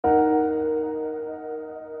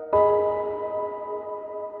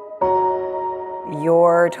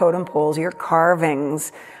your totem poles, your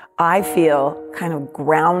carvings, I feel kind of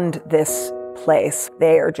ground this place.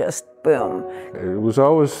 They are just boom. It was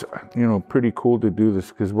always, pretty cool to do this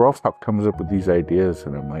because Rolf comes up with these ideas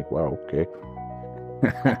and I'm like, wow, okay,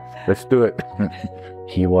 let's do it.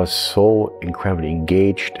 He was so incredibly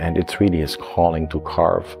engaged, and it's really his calling to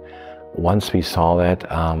carve. Once we saw that,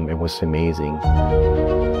 it was amazing.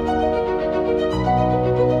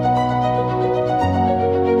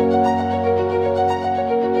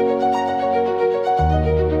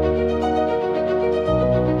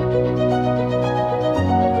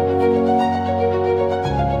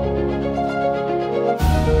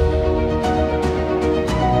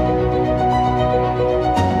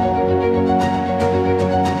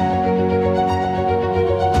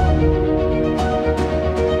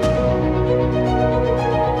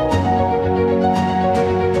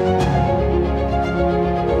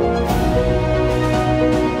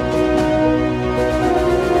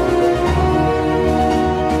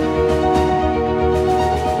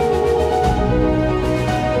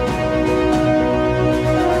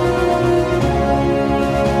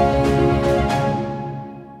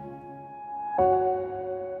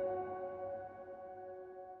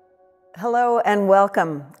 Hello and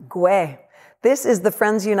welcome, Gwe. This is the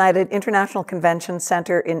Friends United International Convention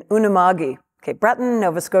Centre in Unama'ki, Cape Breton,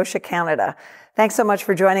 Nova Scotia, Canada. Thanks so much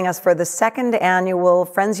for joining us for the second annual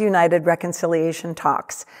Friends United Reconciliation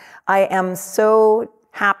Talks. I am so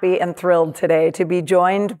happy and thrilled today to be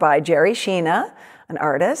joined by Gerry Sheena, an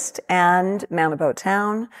artist and man about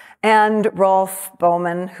town, and Rolf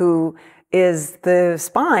Bowman, who is the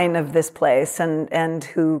spine of this place and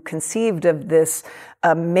who conceived of this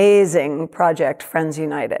amazing project, Friends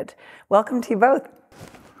United. Welcome to you both.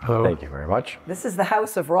 Hello. Thank you very much. This is the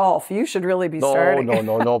house of Rolf. You should really be starting.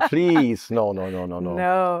 No, please. No.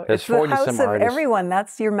 No, There's it's the house of everyone.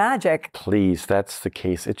 That's your magic. Please, that's the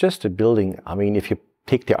case. It's just a building. I mean, if you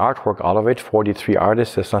take the artwork out of it, 43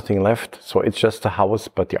 artists, there's nothing left. So it's just a house,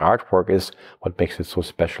 but the artwork is what makes it so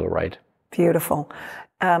special, right? Beautiful.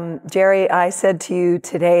 Gerry, I said to you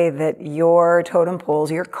today that your totem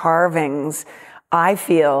poles, your carvings, I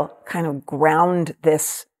feel kind of ground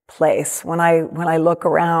this place. When I look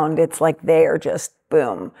around, it's like they are just,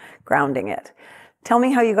 boom, grounding it. Tell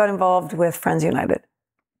me how you got involved with Friends United.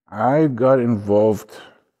 I got involved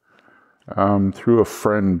through a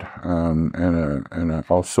friend and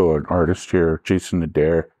also an artist here, Jason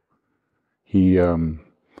Adair.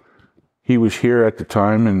 He was here at the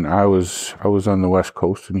time, and I was on the West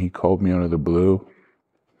Coast, and he called me out of the blue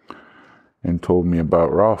and told me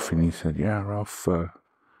about Rolf. And he said, yeah, Rolf.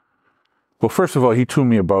 Well, first of all, he told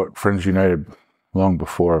me about Friends United long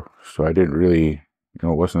before, so I didn't really, it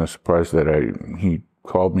wasn't a surprise that he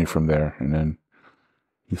called me from there. And then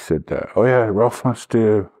he said, oh yeah, Rolf wants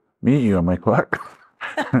to meet you. I'm like, what?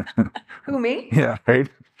 Who, me? Yeah, right.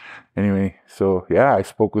 Anyway, so yeah, I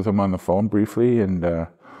spoke with him on the phone briefly, and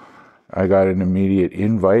I got an immediate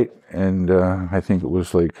invite, and I think it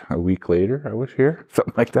was like a week later I was here,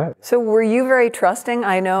 something like that. So were you very trusting?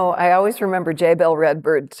 I know, I always remember J. Bell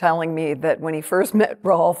Redbird telling me that when he first met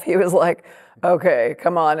Rolf, he was like, okay,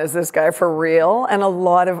 come on, is this guy for real? And a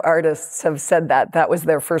lot of artists have said that. That was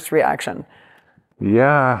their first reaction.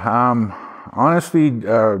 Yeah, honestly,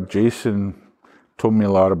 Jason told me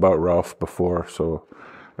a lot about Rolf before, so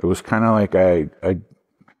it was kind of like I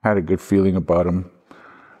had a good feeling about him.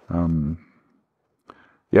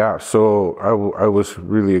 Yeah, so I was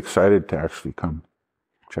really excited to actually come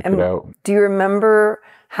check it out. Do you remember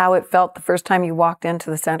how it felt the first time you walked into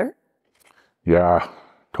the center? Yeah,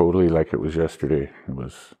 totally like it was yesterday.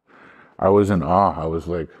 I was in awe. I was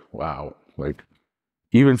like, wow. Like,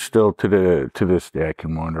 even still to this day, I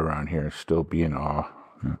can wander around here and still be in awe.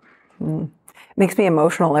 Yeah. It makes me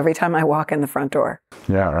emotional every time I walk in the front door.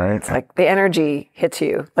 Yeah, right. It's like the energy hits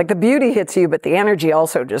you. Like the beauty hits you, but the energy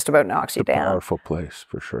also just about knocks you down. It's a powerful place,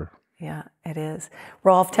 for sure. Yeah, it is.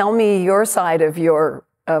 Rolf, tell me your side of your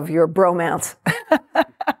bromance.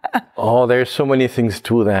 Oh, there's so many things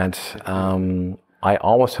to that. I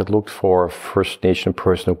always had looked for a First Nation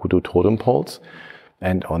person who could do totem poles.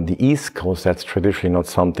 And on the East Coast, that's traditionally not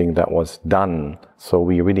something that was done. So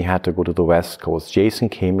we really had to go to the West Coast. Jason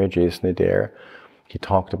came here, Jason Adair. He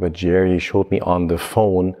talked about Gerry. He showed me on the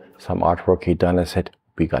phone some artwork he'd done. I said,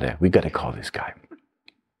 we gotta call this guy.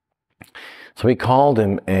 So we called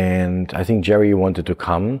him, and I think Gerry wanted to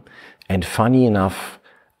come. And funny enough,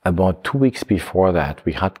 about 2 weeks before that,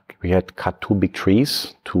 we had cut two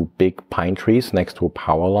big pine trees next to a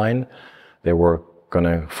power line. They were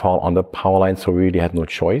gonna fall on the power line, so we really had no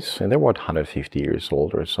choice. And they were 150 years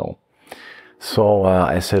old or so. So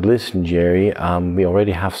I said, listen, Gerry, we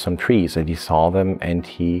already have some trees, and he saw them and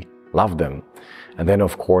he loved them. And then,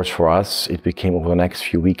 of course, for us, it became over the next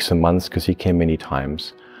few weeks and months, because he came many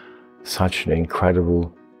times, such an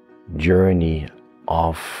incredible journey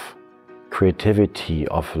of creativity,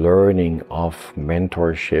 of learning, of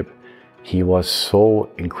mentorship. He was so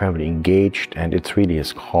incredibly engaged, and it's really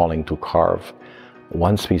his calling to carve.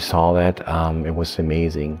 Once we saw that, it was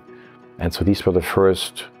amazing. And so these were the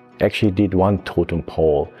first. Actually did one totem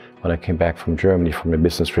pole. When I came back from Germany from a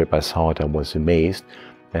business trip, I saw it, I was amazed.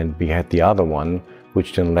 And we had the other one,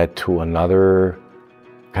 which then led to another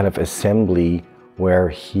kind of assembly where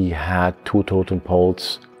he had two totem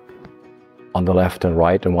poles on the left and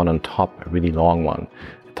right, and one on top, a really long one.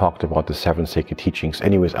 It talked about the 7 sacred teachings.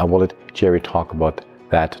 Anyways, I will let Gerry talk about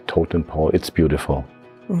that totem pole. It's beautiful.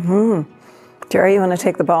 Gerry, you want to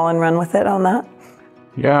take the ball and run with it on that?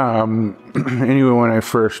 Yeah, anyway, when I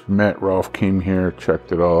first met Rolf, came here,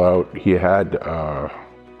 checked it all out, he had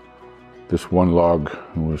this one log.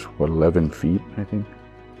 It was, what, 11 feet, I think?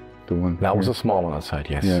 The one That here. was a small one outside,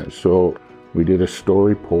 yes. Yeah, so we did a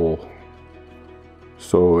story pole.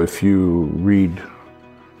 So if you read,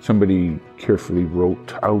 somebody carefully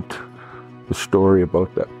wrote out the story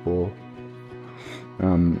about that pole.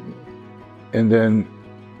 And then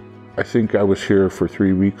I think I was here for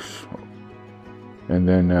 3 weeks. And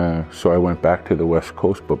then, so I went back to the West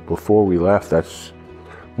Coast, but before we left, that's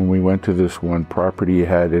when we went to this one property he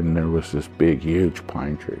had, and there was this big, huge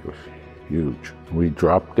pine tree. It was huge. We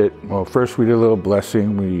dropped it. Well, first we did a little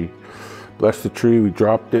blessing. We blessed the tree, we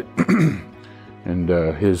dropped it, and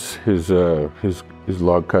his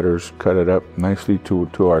log cutters cut it up nicely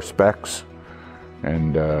to our specs.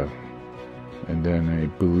 And then I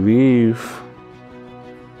believe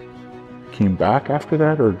came back after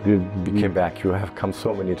that, or did You came back, you have come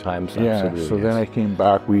so many times. Yeah, absolutely, so yes. then I came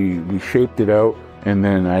back, we shaped it out, and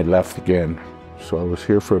then I left again. So I was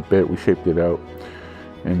here for a bit, we shaped it out.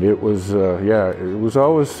 And it was, yeah, it was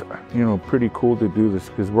always, you know, pretty cool to do this,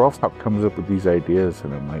 because Rolf comes up with these ideas,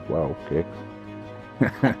 and I'm like, wow, okay,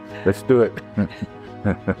 let's do it.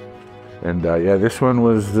 And yeah, this one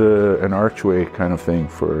was an archway kind of thing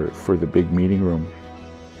for the big meeting room.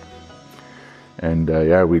 And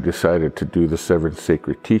yeah, we decided to do the 7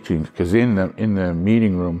 sacred teachings, because in the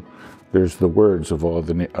meeting room, there's the words of all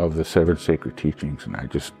the 7 sacred teachings, and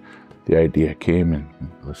the idea came, and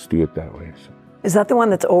let's do it that way. So. Is that the one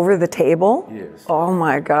that's over the table? Yes. Oh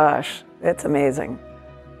my gosh, it's amazing,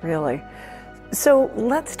 really. So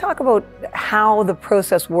let's talk about how the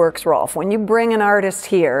process works, Rolf. When you bring an artist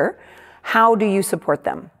here, how do you support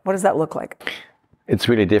them? What does that look like? It's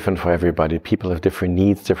really different for everybody. People have different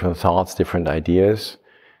needs, different thoughts, different ideas.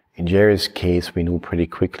 In Gerry's case, we knew pretty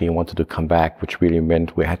quickly and wanted to come back, which really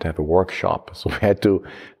meant we had to have a workshop. So we had to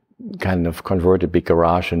kind of convert a big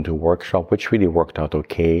garage into a workshop, which really worked out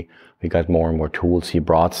okay. We got more and more tools. He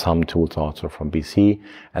brought some tools also from BC,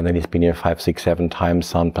 and then he's been here 5, 6, 7 times,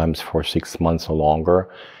 sometimes for 6 months or longer.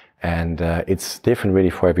 And it's different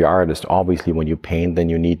really for every artist. Obviously, when you paint, then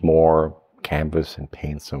you need more canvas and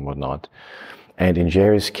paints and whatnot. And in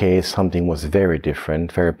Gerry's case, something was very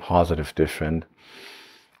different, very positive different.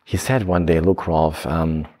 He said one day, look, Rolf,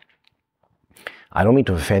 I don't mean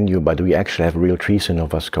to offend you, but we actually have real trees in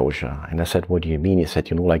Nova Scotia. And I said, what do you mean? He said,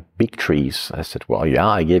 you know, like big trees. I said, well, yeah,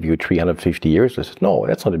 I gave you 350 years. I said, no,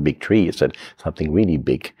 that's not a big tree. He said, something really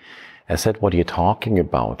big. I said, what are you talking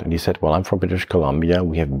about? And he said, well, I'm from British Columbia.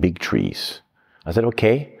 We have big trees. I said,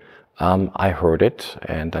 okay. I heard it,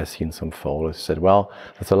 and I seen some photos. He said, well,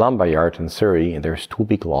 there's a lumber yard in Surrey, and there's 2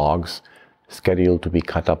 big logs scheduled to be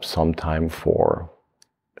cut up sometime for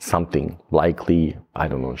something, likely, I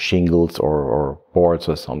don't know, shingles or boards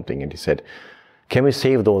or something. And he said, can we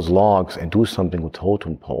save those logs and do something with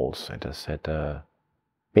totem poles? And I said,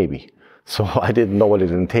 maybe. So I didn't know what it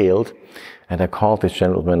entailed. And I called this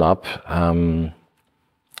gentleman up. I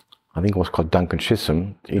think it was called Duncan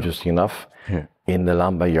Chisholm, interesting enough, in the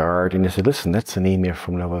lumber yard. And he said, listen, that's the name here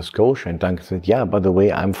from Nova Scotia. And Duncan said, yeah, by the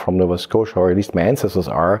way, I'm from Nova Scotia, or at least my ancestors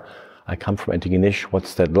are. I come from Indigenous.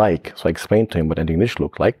 What's that like? So I explained to him what Indigenous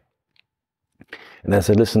looked like. And I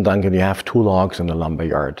said, listen, Duncan, you have 2 logs in the lumber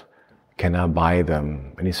yard. Can I buy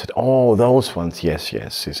them? And he said, oh, those ones. Yes,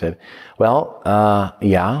 yes. He said, well,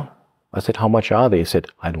 yeah. I said, how much are they? He said,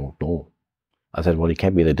 I don't know. I said, well, it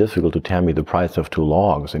can't be that difficult to tell me the price of 2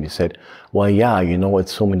 logs. And he said, well, yeah, you know,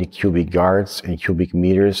 it's so many cubic yards and cubic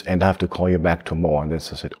meters, and I have to call you back tomorrow. And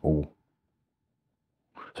this, I said, oh.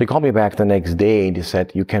 So he called me back the next day, and he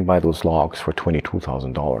said, you can buy those logs for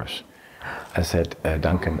 $22,000. I said,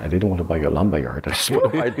 Duncan, I didn't want to buy your lumber yard. I just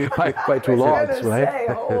want to buy 2 logs, right?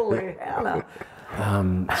 Say, holy Hannah.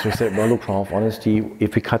 So he said, well, look, Ralph, honestly,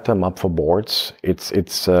 if we cut them up for boards,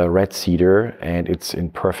 it's red cedar and it's in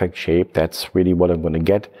perfect shape. That's really what I'm going to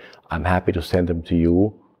get. I'm happy to send them to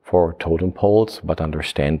you for totem poles, but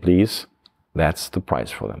understand, please, that's the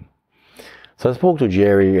price for them. So I spoke to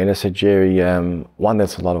Gerry and I said, Gerry, one,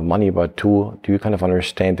 that's a lot of money, but two, do you kind of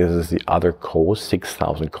understand this is the other coast,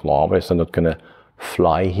 6,000 kilometers, they're not going to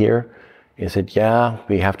fly here? He said, yeah,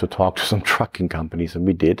 we have to talk to some trucking companies, and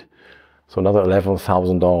we did. So another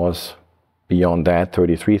 $11,000 beyond that,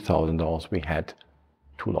 $33,000, we had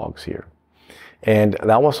 2 logs here. And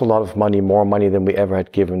that was a lot of money, more money than we ever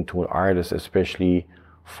had given to an artist, especially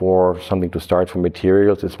for something to start for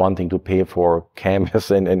materials. It's one thing to pay for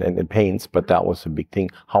canvas and paints, but that was a big thing.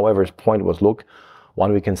 However, his point was, look,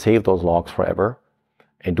 one, we can save those logs forever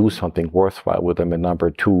and do something worthwhile with them. And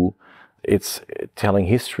number two, it's telling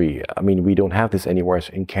history. I mean, we don't have this anywhere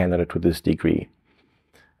in Canada to this degree.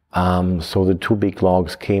 So the 2 big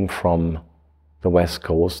logs came from the West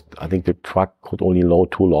Coast. I think the truck could only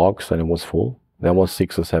load 2 logs and it was full. That was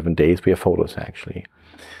 6 or 7 days. We have photos actually.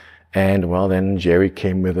 And well, then Gerry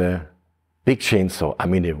came with a big chainsaw. I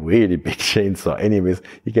mean, a really big chainsaw. Anyways,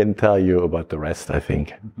 he can tell you about the rest, I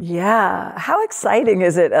think. Yeah. How exciting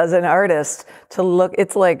is it as an artist to look?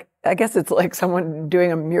 It's like, I guess it's like someone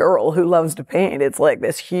doing a mural who loves to paint. It's like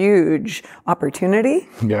this huge opportunity.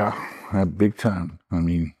 Yeah, big time. I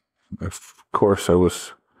mean, of course, I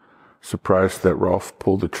was surprised that Ralph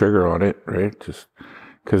pulled the trigger on it, right? Just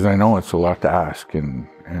because I know it's a lot to ask. And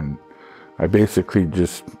I basically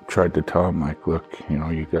just tried to tell him, like, look, you know,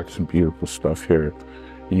 you got some beautiful stuff here.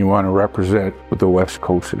 And you want to represent the West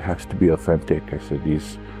Coast, it has to be authentic. I said,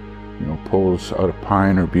 these, you know, poles out of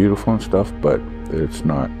pine are beautiful and stuff, but it's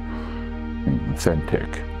not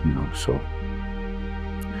authentic, you know, so.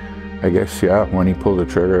 I guess, yeah, when he pulled the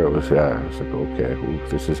trigger, it was, yeah, I was like, okay, ooh,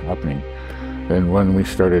 this is happening. And when we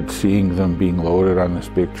started seeing them being loaded on this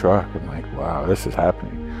big truck, I'm like, wow, this is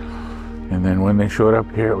happening. And then when they showed up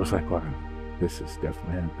here, it was like, wow, this is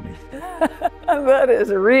definitely happening. That is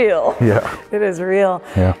real. Yeah. It is real.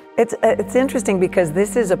 Yeah. It's interesting because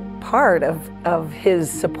this is a part of his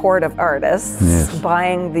support of artists, yes,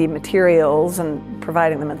 buying the materials and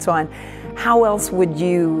providing them and so on. How else would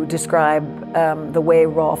you describe the way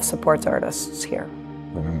Rolf supports artists here?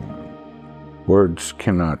 Words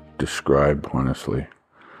cannot describe, honestly.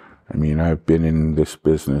 I mean, I've been in this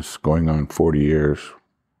business going on 40 years,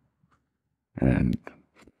 and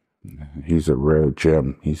he's a rare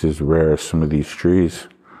gem. He's as rare as some of these trees,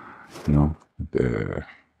 you know.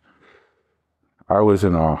 I was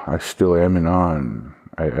in awe. I still am in awe, and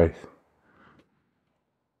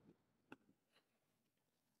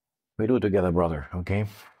we do it together, brother, okay?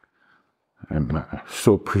 I'm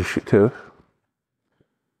so appreciative,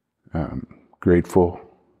 grateful,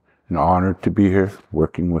 and honored to be here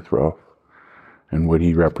working with Ralph and what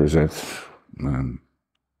he represents.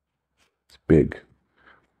 It's big.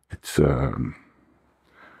 It's,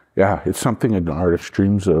 yeah, it's something an artist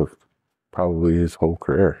dreams of probably his whole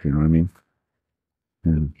career, you know what I mean?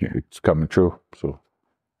 And it's coming true, so.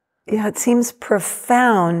 Yeah, it seems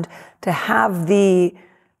profound to have the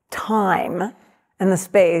time and the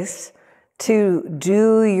space to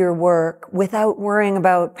do your work without worrying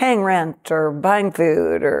about paying rent or buying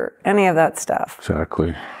food or any of that stuff.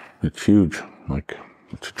 Exactly. It's huge. Like,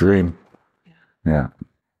 it's a dream. Yeah.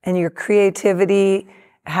 And your creativity,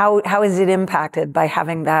 how is it impacted by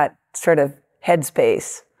having that sort of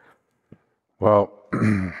headspace? Well,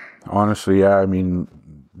 honestly, yeah, I mean,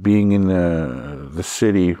 being in the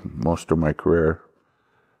city most of my career,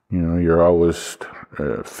 you know, you're always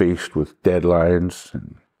faced with deadlines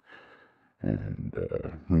and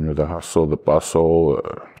you know, the hustle, the bustle.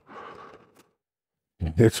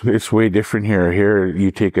 It's way different here. Here, you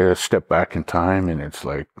take a step back in time, and it's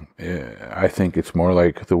like, I think it's more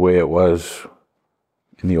like the way it was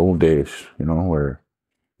in the old days, you know, where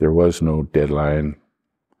there was no deadline.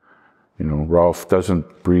 You know, Rolf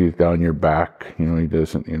doesn't breathe down your back. You know, he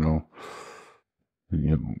doesn't, you know,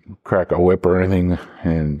 crack a whip or anything.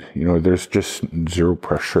 And, you know, there's just zero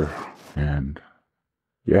pressure. And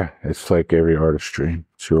yeah, it's like every artist's dream,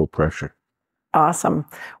 zero pressure. Awesome.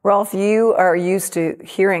 Rolf, you are used to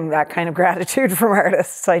hearing that kind of gratitude from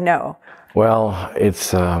artists, I know. Well,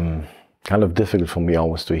 it's kind of difficult for me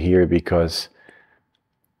always to hear, because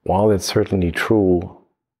while it's certainly true,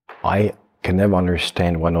 I can never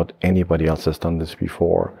understand why not anybody else has done this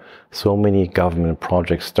before. So many government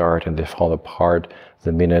projects start and they fall apart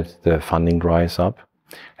the minute the funding dries up.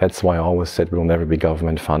 That's why I always said we will never be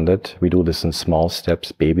government funded. We do this in small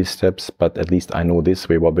steps, baby steps, but at least I know this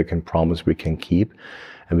way what we can promise we can keep,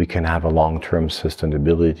 and we can have a long-term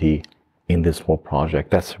sustainability in this small project.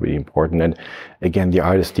 That's really important. And again, the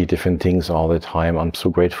artists need different things all the time. I'm so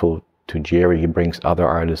grateful to Gerry. He brings other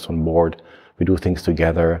artists on board. We do things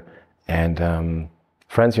together. And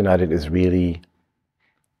Friends United is really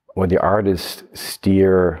when the artists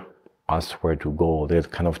steer us where to go. They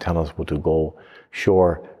kind of tell us where to go.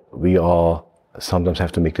 Sure, we all sometimes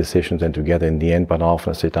have to make decisions and together in the end, but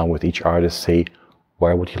often I sit down with each artist, say,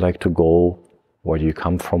 where would you like to go? Where do you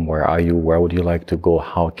come from? Where are you? Where would you like to go?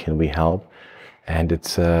 How can we help? And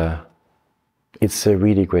it's a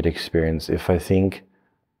really great experience. If I think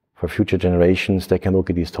for future generations, they can look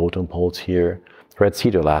at these totem poles here. Red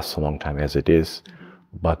cedar lasts a long time as it is.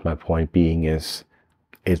 But my point being is,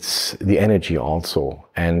 it's the energy also.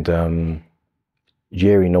 And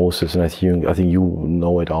Gerry knows this, and I think you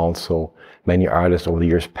know it also. Many artists over the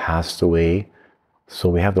years passed away. So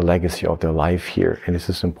we have the legacy of their life here, and this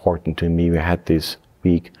is important to me. We had this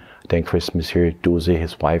week, then Christmas here, Duze,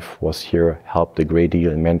 his wife, was here, helped a great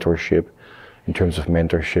deal in mentorship, in terms of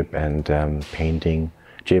mentorship and painting.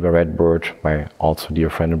 Jaba Redbird, my also dear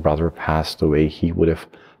friend and brother, passed away. He would have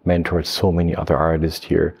mentored so many other artists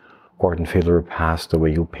here. Gordon Fiddler passed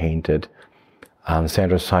away, who painted.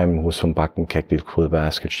 Sandra Simon, who's from Buckenkek, did Quill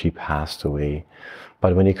Basket, she passed away.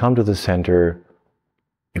 But when you come to the center,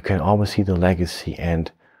 you can always see the legacy, and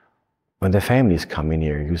when the families come in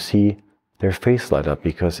here, you see their face light up,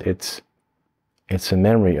 because it's a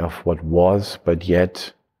memory of what was, but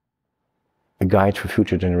yet a guide for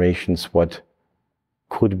future generations, what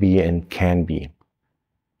could be and can be.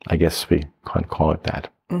 I guess we can't call it that.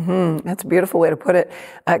 Mm-hmm. That's a beautiful way to put it.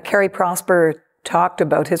 Carrie Prosper talked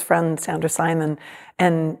about his friend Sandra Simon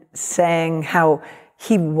and saying how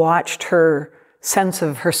he watched her sense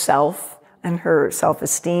of herself and her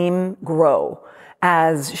self-esteem grow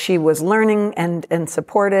as she was learning and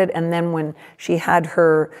supported. And then when she had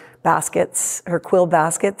her baskets, her quill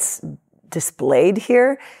baskets displayed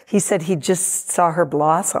here, he said he just saw her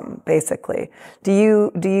blossom, basically. Do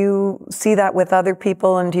you see that with other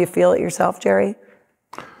people, and do you feel it yourself, Gerry?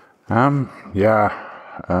 Yeah.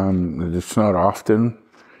 It's not often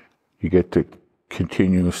you get to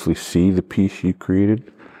continuously see the piece you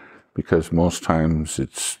created, because most times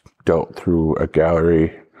it's dealt through a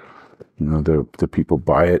gallery. You know, the people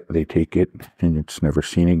buy it, they take it, and it's never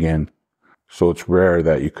seen again. So it's rare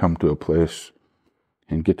that you come to a place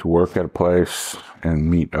and get to work at a place and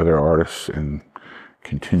meet other artists and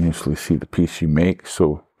continuously see the piece you make.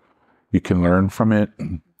 So you can learn from it,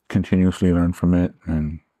 and continuously learn from it.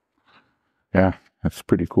 And yeah, that's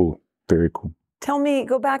pretty cool. Very cool.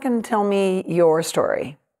 Go back and tell me your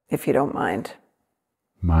story, if you don't mind.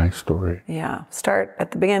 My story? Yeah. Start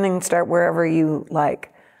at the beginning, start wherever you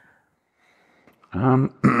like.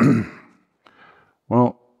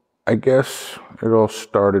 Well, I guess it all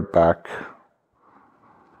started back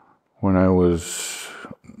when I was,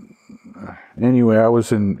 anyway, I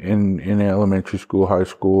was in elementary school, high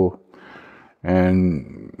school,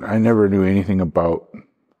 and I never knew anything about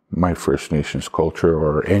my First Nations culture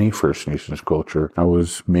or any First Nations culture. I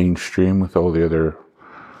was mainstream with all the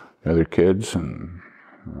other kids, and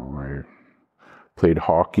you know, I played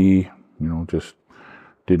hockey, you know, just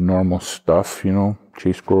did normal stuff, you know,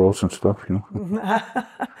 chase squirrels and stuff, you know.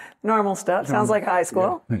 Normal stuff. Sounds like high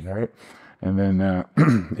school. Yeah, right. And then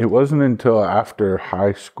it wasn't until after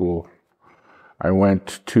high school I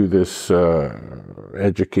went to this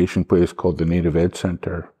education place called the Native Ed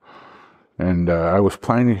Center. And I was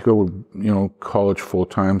planning to go, you know, college full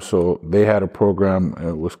time. So they had a program,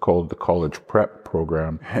 it was called the College Prep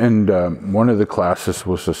program. And one of the classes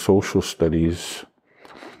was the social studies.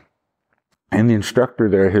 And the instructor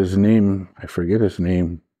there, his name, I forget his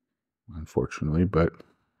name, unfortunately, but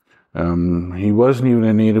he wasn't even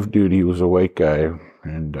a native dude. He was a white guy.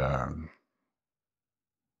 And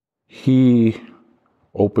he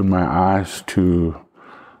opened my eyes to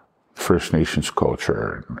First Nations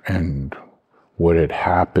culture and what had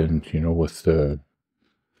happened, you know, with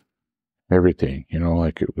everything, you know,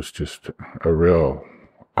 like it was just a real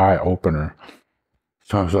eye opener.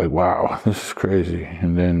 So I was like, wow, this is crazy.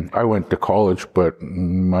 And then I went to college, but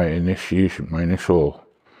my initial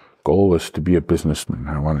goal was to be a businessman.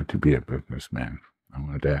 I wanted to be a businessman. I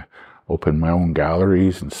wanted to open my own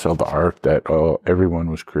galleries and sell the art that everyone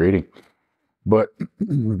was creating. But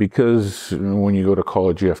because when you go to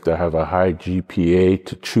college, you have to have a high GPA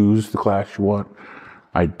to choose the class you want.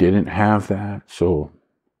 I didn't have that, so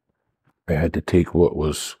I had to take what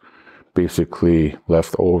was basically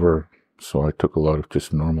left over. So I took a lot of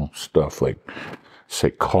just normal stuff like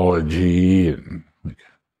psychology and like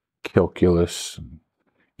calculus and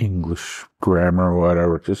English grammar or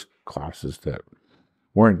whatever, just classes that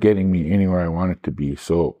weren't getting me anywhere I wanted to be.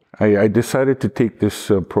 So I decided to take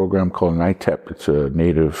this program called NITEP. It's a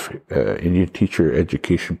Native Indian Teacher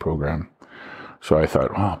Education Program. So I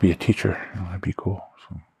thought, oh, I'll be a teacher. That'd be cool.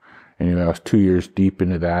 So anyway, I was 2 years deep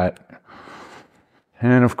into that.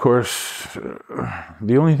 And of course,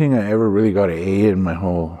 the only thing I ever really got an A in my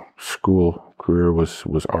whole school career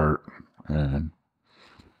was art. And,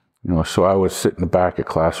 so I was sitting in the back of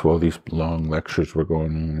class while these long lectures were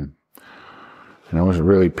going on. And I wasn't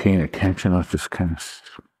really paying attention. I was just kind of,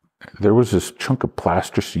 there was this chunk of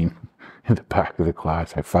plasticine in the back of the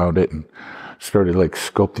class. I found it and started like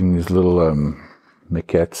sculpting these little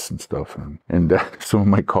maquettes and stuff. And some of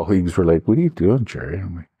my colleagues were like, "What are you doing, Gerry?" And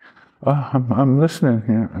I'm like, "Oh, I'm listening."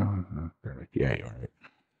 Yeah. They're like, "Yeah, you're right.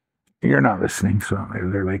 You're not listening." So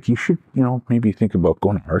they're like, "You should, maybe think about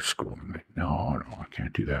going to art school." I'm like, no, I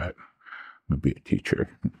can't do that. I'm going to be a teacher.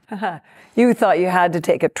 You thought you had to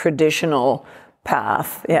take a traditional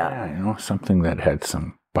path. Yeah, something that had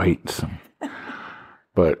some bite,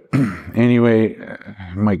 But anyway,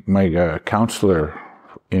 my counselor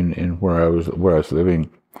in where I was living,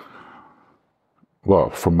 well,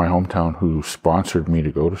 from my hometown, who sponsored me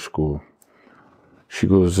to go to school, she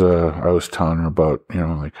goes, I was telling her about,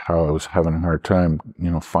 like how I was having a hard time,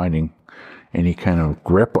 finding any kind of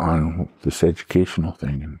grip on this educational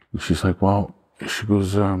thing. And she's like, well, she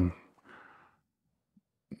goes, I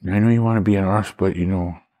know you want to be an artist, but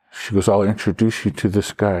she goes, I'll introduce you to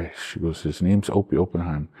this guy. She goes, his name's Opie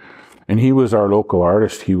Oppenheim. And he was our local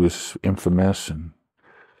artist. He was infamous.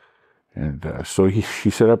 And so she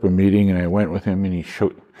set up a meeting, and I went with him, and he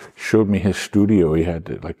showed me his studio. He had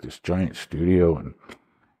this giant studio, and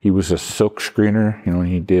he was a silk screener, and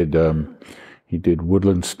he did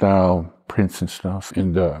woodland style prints and stuff.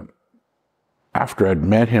 And after I'd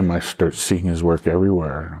met him, I started seeing his work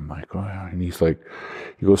everywhere. And I'm like, oh yeah. And he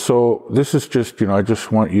goes, so this is just, I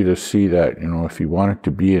just want you to see that, if you wanted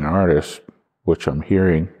to be an artist, which I'm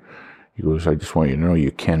hearing, he goes, I just want you to know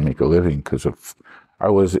you can make a living. Because I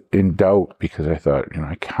was in doubt, because I thought,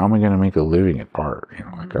 how am I going to make a living at art?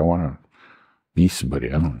 I want to be somebody.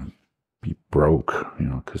 I don't want to be broke,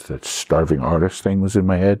 because that starving artist thing was in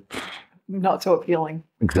my head. Not so appealing.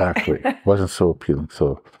 Exactly. Wasn't so appealing.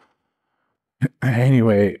 So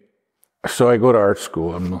anyway, so I go to art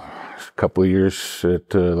school. I'm a couple of years at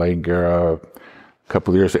Langara, a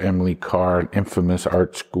couple of years at Emily Carr, an infamous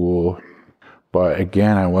art school. But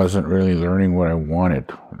again, I wasn't really learning what I wanted.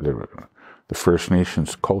 The First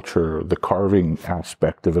Nations culture, the carving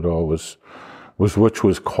aspect of it all was which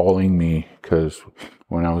was calling me, because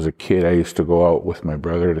when I was a kid, I used to go out with my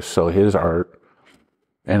brother to sell his art.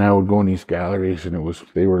 And I would go in these galleries, and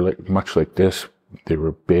they were much like this. They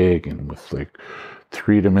were big and with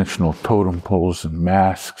three-dimensional totem poles and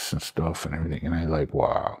masks and stuff and everything. And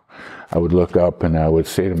wow. I would look up and I would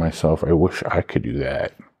say to myself, I wish I could do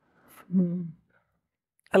that. Mm.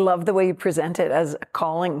 I love the way you present it as a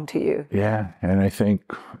calling to you. Yeah, and I think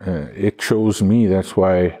it chose me. That's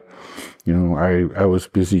why, I was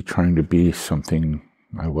busy trying to be something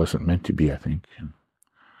I wasn't meant to be, I think.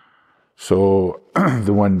 So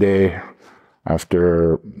the one day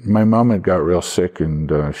after my mom had got real sick,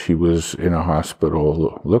 and she was in a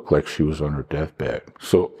hospital, looked like she was on her deathbed.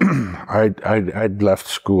 So I'd left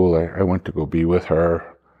school. I went to go be with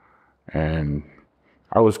her, and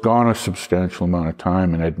I was gone a substantial amount of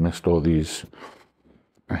time, and I'd missed all these,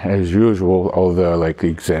 as usual, all the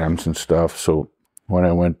exams and stuff. So when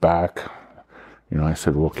I went back, I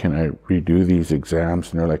said, well, can I redo these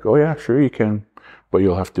exams? And they're like, oh yeah, sure you can, but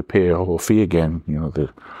you'll have to pay a whole fee again,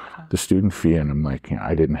 the student fee. And I'm like,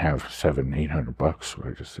 I didn't have $700-800. So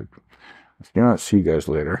I just said, see you guys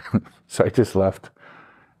later. So I just left.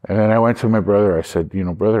 And then I went to my brother. I said,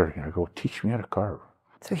 brother, I go, teach me how to carve.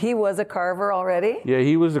 So he was a carver already? Yeah,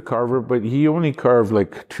 he was a carver, but he only carved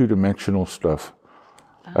two-dimensional stuff.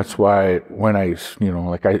 That's why when I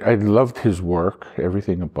loved his work,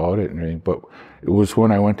 everything about it and everything, but it was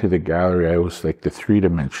when I went to the gallery, I was the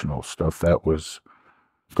three-dimensional stuff that was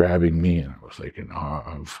grabbing me, and I was in awe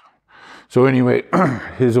of. So anyway,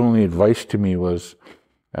 his only advice to me was,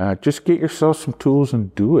 just get yourself some tools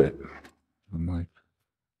and do it. I'm like,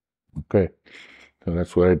 okay. So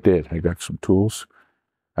that's what I did. I got some tools.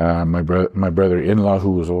 My brother-in-law,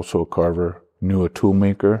 who was also a carver, knew a tool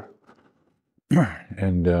maker.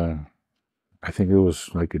 And I think it was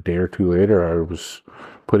a day or two later, I was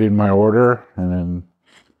put in my order, and then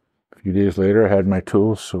a few days later, I had my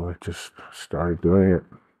tools, so I just started doing it.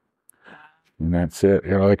 And that's it.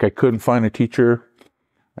 I couldn't find a teacher.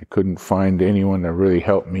 I couldn't find anyone that really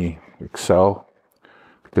helped me excel,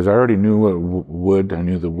 because I already knew what wood. I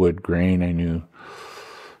knew the wood grain. I knew,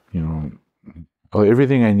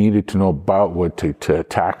 everything I needed to know about wood to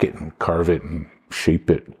attack it and carve it and shape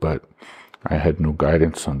it, but I had no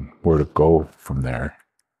guidance on where to go from there.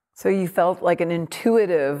 So you felt like an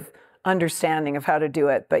intuitive understanding of how to do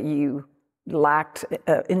it, but you lacked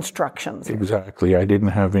instructions. Exactly. I didn't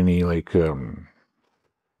have any, like,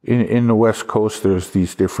 in the West Coast, there's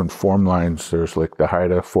these different form lines. There's like the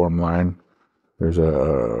Haida form line. There's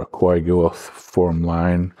a Coaguila form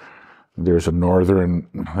line. There's a northern,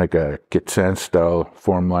 like a Gitsan style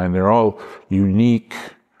form line. They're all unique,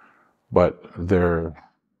 but they're,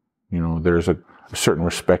 there's a certain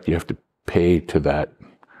respect you have to pay to that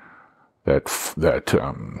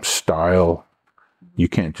style. You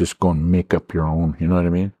can't just go and make up your own. You know what I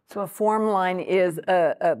mean? So a form line is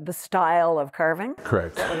the style of carving?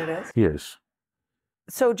 Correct. Is that what it is? Yes.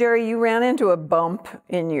 So Gerry, you ran into a bump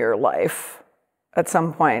in your life at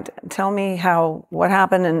some point. Tell me what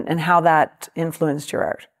happened and how that influenced your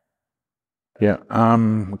art. Yeah.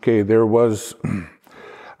 Okay.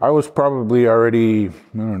 I was probably already,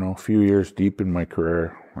 a few years deep in my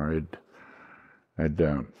career. I'd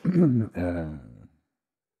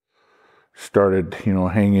started,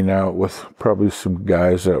 hanging out with probably some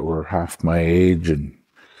guys that were half my age, and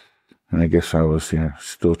I guess I was,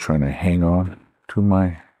 still trying to hang on to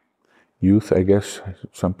my youth, I guess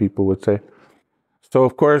some people would say. So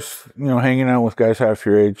of course, hanging out with guys half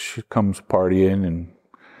your age comes partying and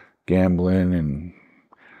gambling and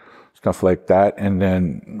stuff like that, and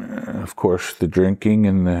then of course the drinking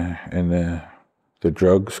and the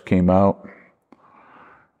drugs came out.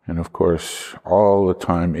 And of course, all the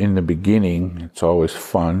time in the beginning, it's always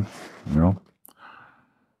fun, and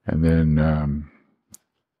then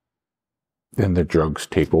the drugs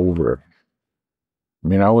take over. I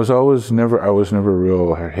mean, I was never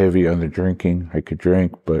real heavy on the drinking. I could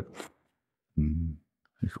drink, but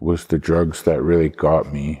it was the drugs that really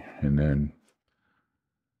got me. And then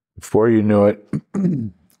before you knew it,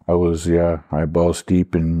 I was, eyeballs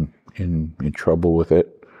deep in trouble with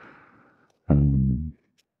it.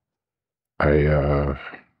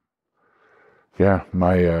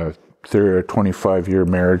 My 25-year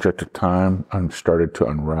marriage at the time started to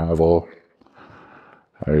unravel.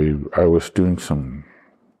 I was doing some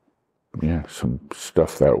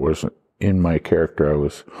stuff that wasn't in my character.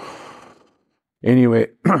 Anyway,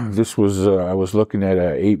 this was, I was looking at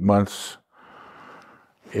 8 months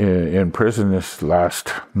in prison. This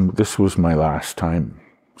was my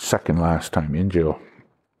second last time in jail.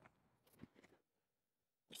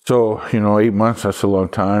 So, 8 months, that's a long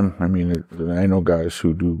time. I mean, I know guys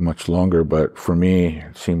who do much longer, but for me,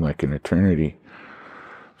 it seemed like an eternity.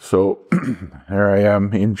 So there I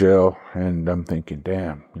am in jail, and I'm thinking,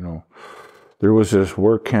 damn, there was this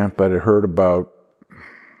work camp that I heard about,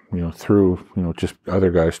 through, just other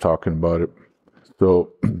guys talking about it. So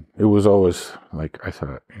it was always like, I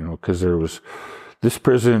thought, because this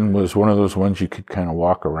prison was one of those ones you could kind of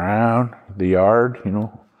walk around the yard,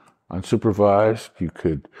 unsupervised. You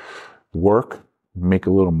could work, make a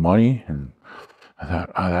little money, and I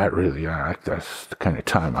thought, that's the kind of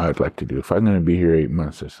time I'd like to do. If I'm going to be here 8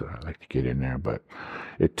 months, I'd like to get in there. But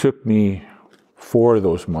it took me 4 of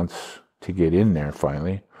those months to get in there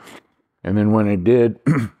finally. And then when I did,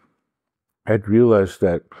 I'd realized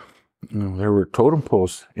that there were totem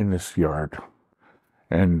poles in this yard.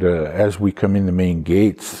 And as we come in the main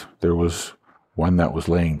gates, there was one that was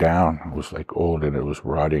laying down. It was like old and it was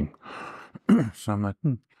rotting. So I'm like,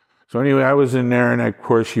 So anyway, I was in there, and of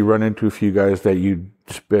course you run into a few guys that you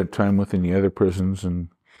spent time with in the other prisons. And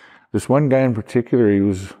this one guy in particular, he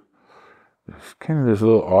was kind of this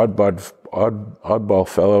little oddball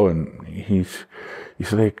fellow, and he's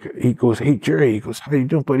like, he goes, "Hey Gerry," he goes, "How you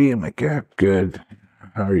doing, buddy?" I'm like, "Yeah, good.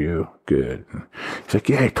 How are you?" "Good." He's like,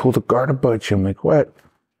 "Yeah, I told the guard about you." I'm like, "What?"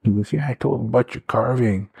 He goes, "Yeah, I told him about your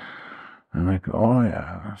carving." I'm like, "Oh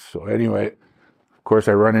yeah." So anyway, of course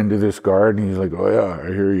I run into this guard, and he's like, "Oh yeah, I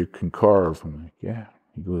hear you can carve." I'm like, "Yeah."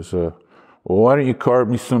 He goes, "Well, why don't you carve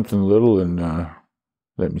me something little and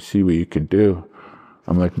let me see what you can do?"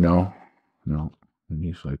 I'm like, No. And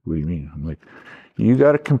he's like, "What do you mean?" I'm like, "You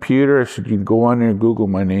got a computer?" I said, "You can go on there and Google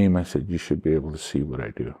my name." I said, "You should be able to see what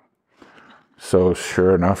I do." So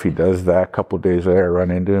sure enough, he does that. A couple of days later, I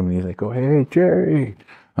run into him, and he's like, "Oh, hey, Gerry,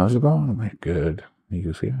 how's it going?" I'm like, "Good." And he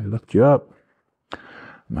goes, "Yeah, I looked you up."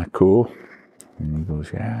 I'm like, "Cool." And he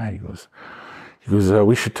goes, "Yeah." He goes,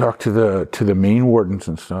 "We should talk to the main wardens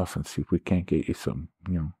and stuff and see if we can't get you some,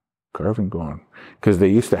 carving going." Because they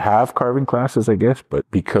used to have carving classes, I guess, but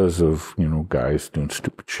because of, guys doing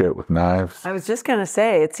stupid shit with knives. I was just going to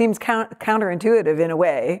say, it seems counterintuitive in a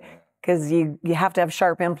way, because you have to have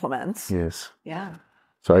sharp implements. Yes. Yeah.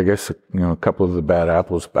 So I guess, a couple of the bad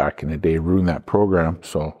apples back in the day ruined that program.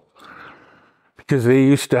 So, because they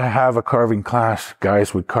used to have a carving class,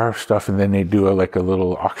 guys would carve stuff and then they'd do a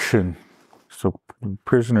little auction. So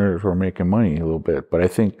prisoners were making money a little bit, but I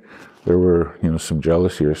think there were, some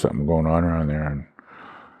jealousy or something going on around there. And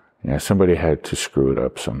yeah, somebody had to screw it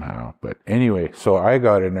up somehow. But anyway, so I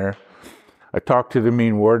got in there. I talked to the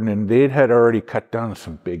main warden, and they had already cut down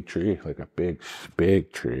some big tree, like a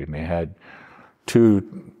big tree. And they had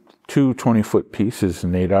two 20-foot pieces,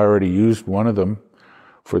 and they'd already used one of them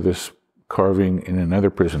for this carving in another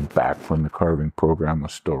prison back when the carving program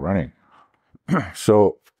was still running.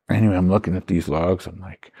 So anyway, I'm looking at these logs. I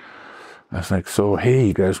was like, so, hey,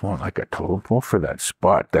 you guys want like a totem pole for that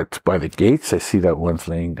spot that's by the gates? I see that one's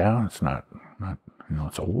laying down. It's not,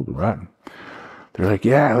 it's old and rotten. They're like,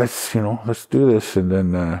 yeah, let's do this. And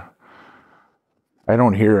then I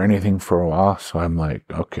don't hear anything for a while. So I'm like,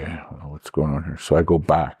 okay, well, what's going on here? So I go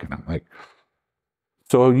back and I'm like,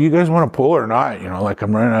 so you guys want a pole or not?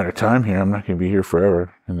 I'm running out of time here. I'm not going to be here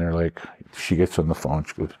forever. And they're like, she gets on the phone.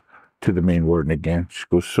 She goes to the main warden again. She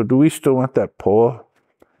goes, so do we still want that pole?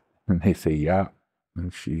 And they say, yeah.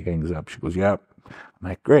 And she hangs up. She goes, yeah. I'm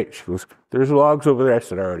like, great. She goes, there's logs over there. I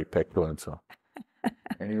said, I already picked one. So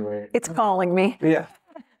anyway. It's calling me. Yeah.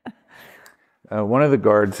 One of the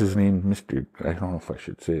guards is named Mr. I don't know if I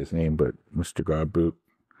should say his name, but Mr. Godboot.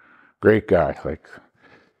 Great guy.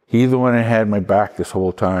 He's the one that had my back this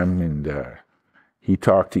whole time. And he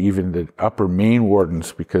talked to even the upper main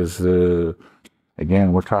wardens because,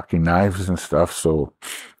 again, we're talking knives and stuff. So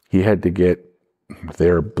he had to get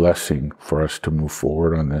their blessing for us to move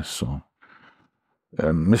forward on this. So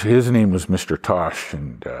his name was Mr. Tosh,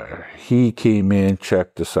 and he came in,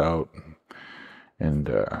 checked us out, and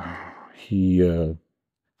he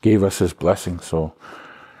gave us his blessing. So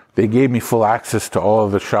they gave me full access to all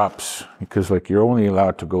of the shops because you're only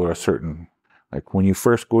allowed to go to a certain, when you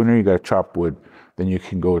first go in there, you got to chop wood. Then you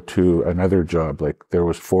can go to another job. There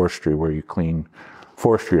was forestry where you clean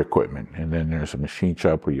forestry equipment, and then there's a machine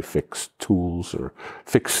shop where you fix tools or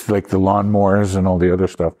fix the lawnmowers and all the other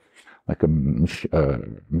stuff, like a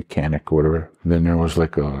mechanic or whatever. And then there was a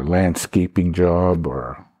landscaping job,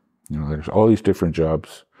 or there's all these different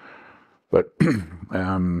jobs. But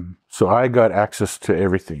so I got access to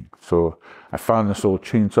everything. So I found this old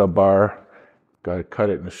chainsaw bar, got to cut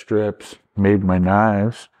it into strips, made my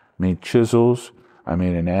knives, made chisels, I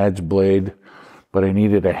made an adze blade, but I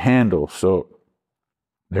needed a handle. So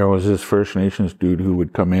there was this First Nations dude who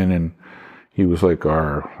would come in, and he was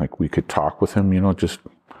we could talk with him, just,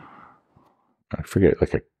 I forget,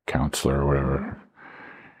 a counselor or whatever.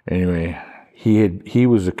 Anyway, he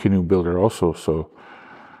was a canoe builder also, so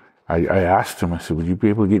I asked him, I said, would you be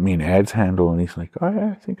able to get me an adze handle? And he's like, oh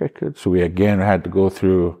yeah, I think I could. So we again had to go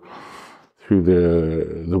through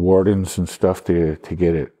the wardens and stuff to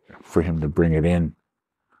get it, for him to bring it in.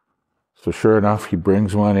 So sure enough, he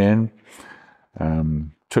brings one in.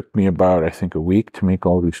 Took me about, I think, a week to make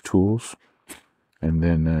all these tools. And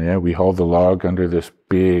then, we hauled the log under this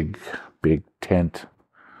big tent,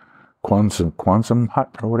 Quanzum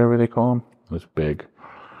hut or whatever they call them. It was big.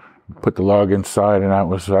 Put the log inside, and that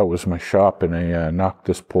was my shop. And I knocked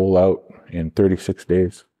this pole out in 36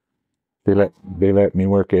 days. They let me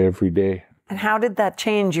work every day. And how did that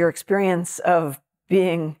change your experience of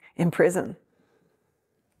being in prison?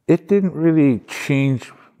 It didn't really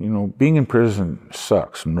change. Being in prison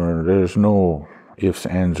sucks. There's no ifs,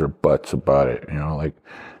 ands, or buts about it.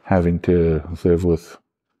 Having to live with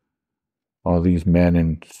all these men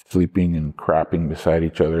and sleeping and crapping beside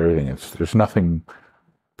each other, everything. There's nothing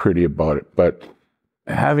pretty about it. But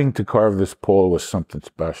having to carve this pole was something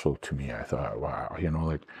special to me. I thought, wow,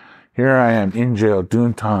 here I am in jail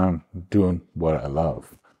doing time, doing what I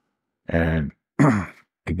love. And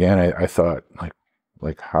again, I thought,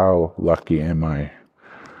 how lucky am I?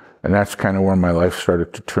 And that's kind of where my life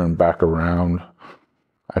started to turn back around.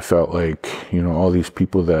 I felt all these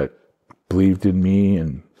people that believed in me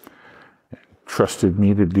and trusted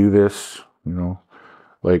me to do this,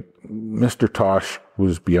 Mr. Tosh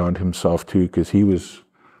was beyond himself too, because he was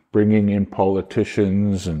bringing in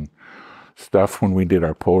politicians and stuff when we did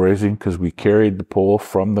our pole raising, because we carried the pole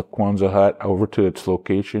from the Kwanzaa hut over to its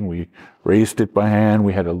location. We raised it by hand.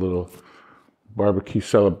 We had a little barbecue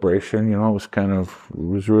celebration, it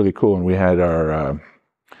was really cool. And we had our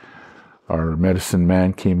medicine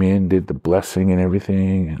man came in, did the blessing and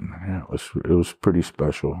everything, and it was pretty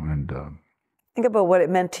special. And think about what it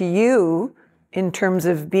meant to you in terms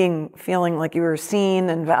of feeling like you were seen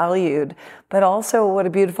and valued, but also what a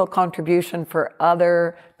beautiful contribution for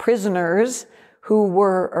other prisoners who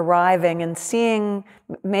were arriving and seeing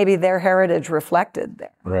maybe their heritage reflected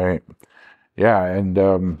there. Right. Yeah,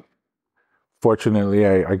 and fortunately,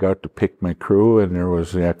 I got to pick my crew, and there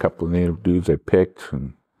was a couple of native dudes I picked,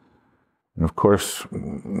 and of course,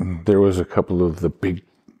 there was a couple of the big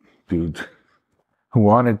dudes who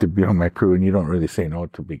wanted to be on my crew, and you don't really say no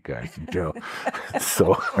to big guys, Joe.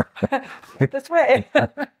 So This way.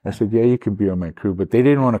 I said, yeah, you can be on my crew, but they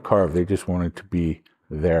didn't want to carve. They just wanted to be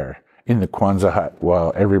there in the Kwanzaa hut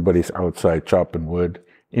while everybody's outside chopping wood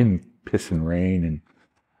in piss and rain and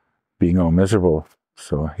being all miserable.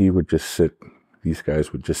 So he would just sit, these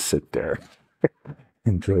guys would just sit there.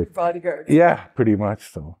 Enjoy. Bodyguard. Yeah, pretty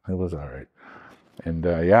much. So it was all right. And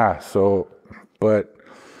yeah, so, but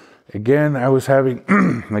again, I was having,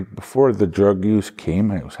 like before the drug use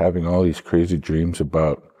came, I was having all these crazy dreams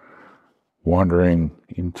about wandering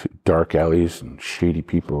into dark alleys and shady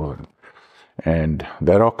people. And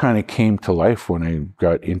that all kind of came to life when I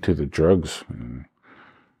got into the drugs.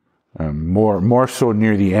 More so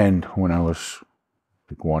near the end when I was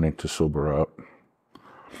like, wanting to sober up.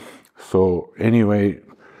 So anyway,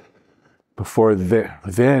 before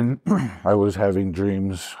then, I was having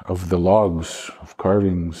dreams of the logs, of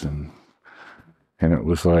carvings, and it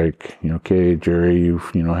was like, okay, Gerry,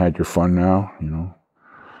 you've had your fun now,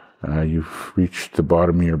 you've reached the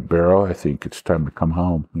bottom of your barrel. I think it's time to come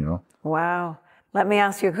home, Wow. Let me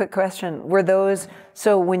ask you a quick question. Were those,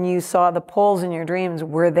 so when you saw the poles in your dreams,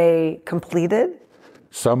 were they completed?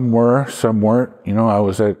 Some were, some weren't. I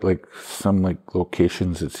was at some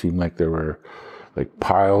locations. It seemed like there were like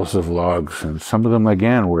piles of logs, and some of them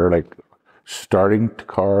again were like starting to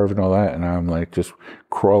carve and all that. And I'm like just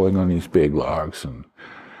crawling on these big logs and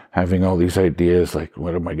having all these ideas like,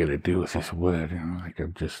 what am I going to do with this wood?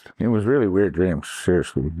 It was really weird dreams,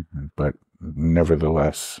 seriously. But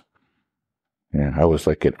nevertheless, yeah, I was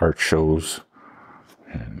like at art shows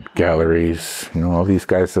and galleries. All these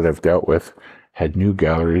guys that I've dealt with had new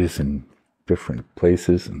galleries in different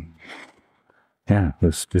places, and yeah, it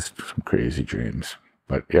was just some crazy dreams.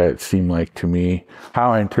 But yeah, it seemed like to me,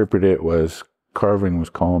 how I interpreted it was carving was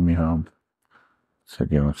calling me home.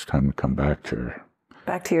 Said, it's time to come back to her.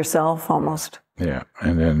 Back to yourself, almost. Yeah,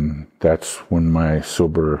 and then that's when my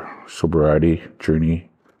sobriety journey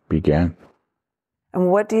began. And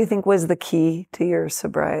what do you think was the key to your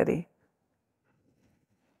sobriety?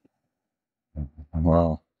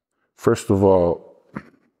 Well, first of all,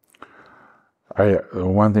 the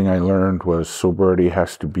one thing I learned was sobriety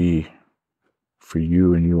has to be for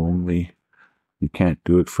you and you only. You can't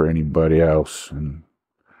do it for anybody else. And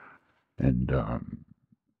I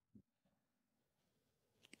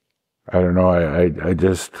don't know, I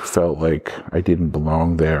just felt like I didn't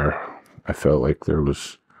belong there. I felt like there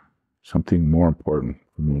was something more important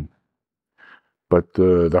for me. But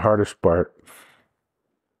the hardest part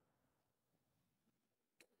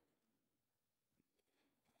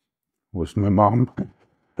was my mom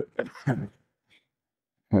and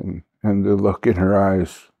the look in her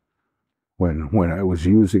eyes when I was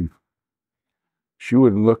using. She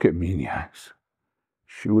wouldn't look at me in the eyes.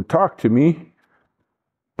 She would talk to me,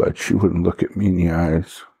 but she wouldn't look at me in the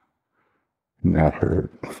eyes. And that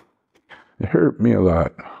hurt. It hurt me a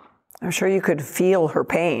lot. I'm sure you could feel her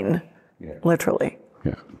pain, yeah. Literally.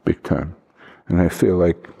 Yeah, big time. And I feel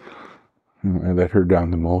like I let her down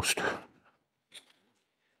the most.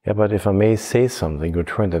 Yeah, but if I may say something, you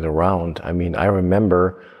turned it around. I mean, I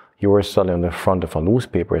remember you were selling on the front of a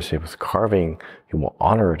newspaper, it was carving, you were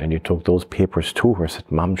honored, and you took those papers to her,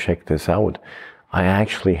 said, Mom, check this out. I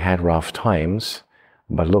actually had rough times,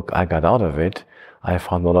 but look, I got out of it. I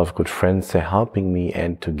found a lot of good friends, they're helping me,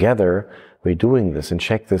 and together we're doing this, and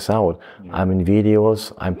check this out. Yeah. I'm in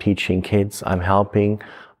videos, I'm teaching kids, I'm helping,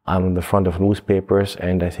 I'm in the front of newspapers,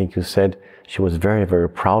 and I think you said she was very, very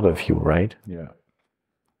proud of you, right? Yeah.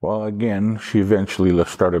 Well, again, she eventually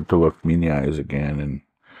started to look me in the eyes again,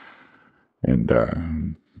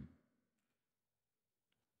 and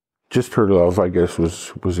just her love, I guess,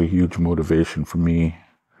 was a huge motivation for me,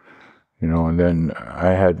 and then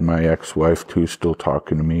I had my ex-wife too, still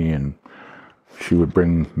talking to me, and she would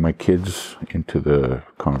bring my kids into the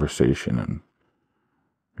conversation, and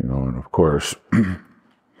and of course,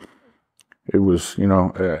 it was,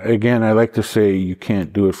 again, I like to say you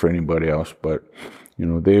can't do it for anybody else, but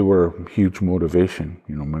they were huge motivation,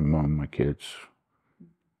 my mom, my kids.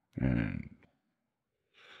 And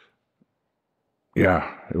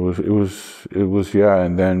yeah, it was, yeah.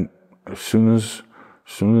 And then as soon as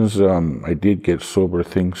I did get sober,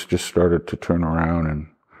 things just started to turn around.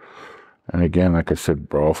 And again, like I said,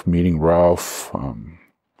 meeting Ralph,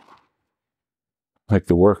 like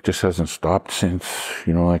the work just hasn't stopped since,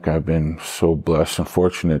 you know, like I've been so blessed and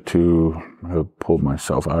fortunate to have pulled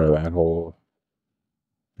myself out of that hole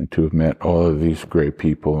and to have met all of these great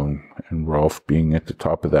people, and Rolf being at the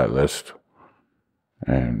top of that list.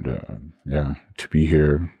 And yeah, to be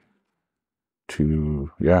here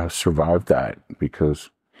to, yeah, survive that, because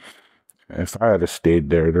if I had stayed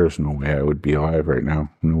there, there's no way I would be alive right now.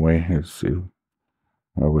 No way.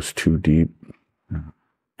 I was too deep.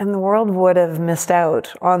 And the world would have missed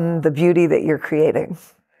out on the beauty that you're creating.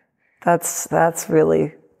 That's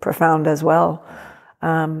really profound as well.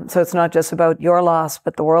 So it's not just about your loss,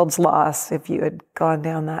 but the world's loss if you had gone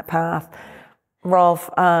down that path. Rolf,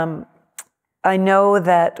 I know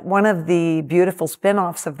that one of the beautiful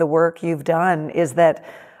spin-offs of the work you've done is that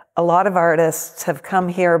a lot of artists have come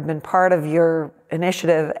here, been part of your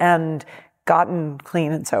initiative, and gotten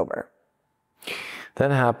clean and sober.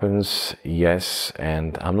 That happens, yes,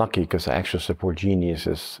 and I'm lucky because I actually support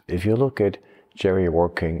geniuses. If you look at Gerry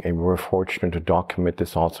working, and we were fortunate to document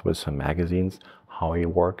this also with some magazines, how he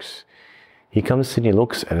works. He comes in, he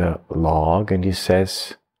looks at a log and he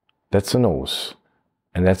says, that's a nose,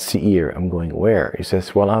 and that's the ear. I'm going, where? He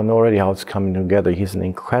says, well, I know already how it's coming together. He's an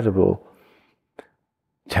incredible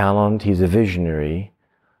talent, he's a visionary.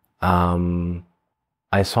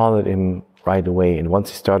 I saw that in him right away, and once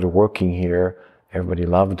he started working here, everybody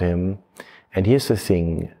loved him. And here's the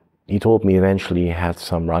thing, he told me eventually he had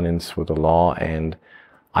some run-ins with the law, and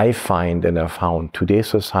I find and I found today's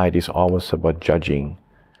society is always about judging,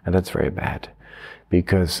 and that's very bad,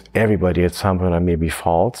 because everybody at some point may be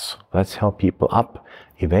false. Let's help people up.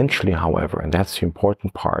 Eventually, however, and that's the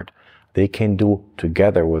important part, they can do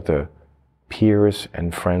together with the peers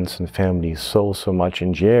and friends and family so much.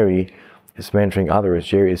 And Gerry is mentoring others.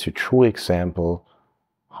 Gerry is a true example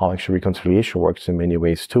how actually reconciliation works in many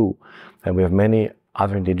ways too. And we have many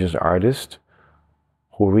other Indigenous artists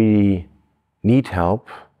who really need help.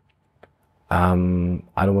 I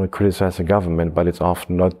don't want to criticize the government, but it's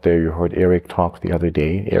often not there. You heard Eric talk the other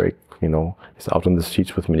day. Eric, you know, is out on the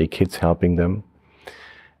streets with many kids helping them.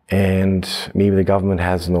 And maybe the government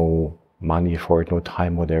has no money for it, no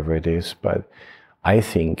time, whatever it is. But I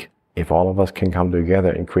think if all of us can come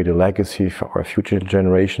together and create a legacy for our future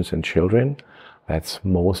generations and children, that's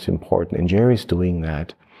most important. And Gerry's doing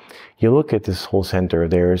that. You look at this whole center,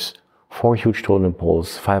 there's 4 huge totem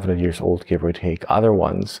poles, 500 years old, give or take. Other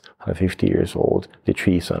ones, 150 years old, the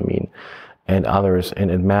trees, I mean, and others.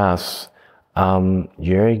 And en masse,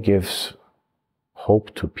 Gerry gives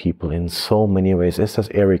hope to people in so many ways. As does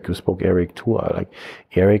Eric, who spoke Eric too. Like,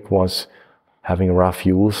 Eric was having rough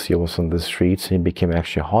youth. He was on the streets, and he became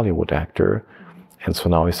actually a Hollywood actor. And so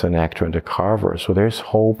now he's an actor and a carver. So there's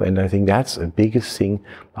hope, and I think that's the biggest thing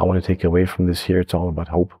I want to take away from this here. It's all about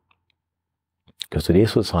hope. Because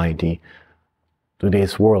today's society,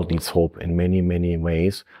 today's world needs hope in many, many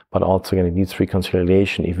ways, but also it needs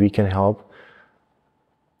reconciliation. If we can help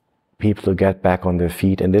people to get back on their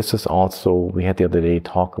feet, and this is also, we had the other day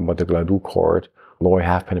talk about the Gladue court, Lori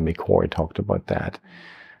Halfpenny McCoy talked about that.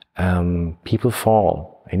 People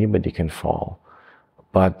fall, anybody can fall,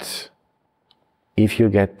 but if you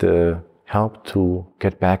get the help to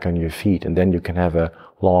get back on your feet, and then you can have a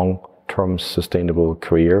long-term sustainable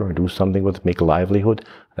career or do something with it, make a livelihood,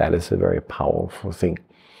 that is a very powerful thing.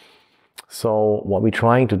 So what we're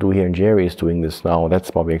trying to do here, and Gerry is doing this now, that's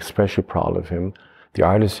why we're especially proud of him. The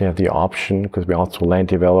artists have the option, because we're also land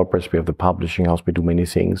developers, we have the publishing house, we do many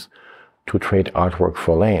things, to trade artwork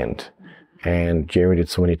for land. And Gerry did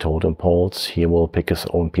so many totem poles. He will pick his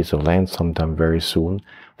own piece of land sometime very soon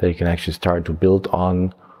that he can actually start to build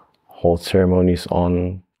on, hold ceremonies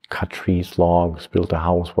on, cut trees, logs, build a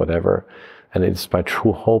house, whatever. And it's my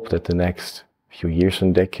true hope that the next few years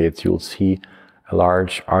and decades you'll see a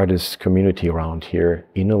large artist community around here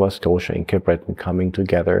in Nova Scotia, in Cape Breton, coming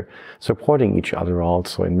together, supporting each other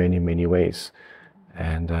also in many, many ways.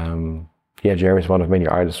 And yeah, Gerry is one of many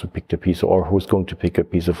artists who picked a piece, or who's going to pick a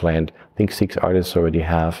piece of land. I think 6 artists already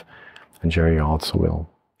have, and Gerry also will.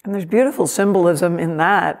 And there's beautiful symbolism in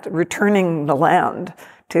that, returning the land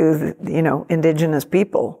to the, you know, Indigenous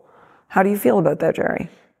people. How do you feel about that, Gerry?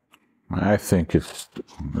 I think it's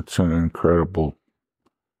an incredible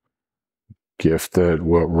gift that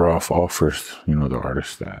what Rolf offers, you know, the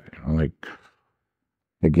artist that, you know, like,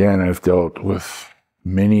 again, I've dealt with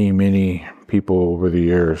many, many people over the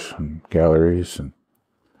years and galleries and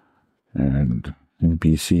in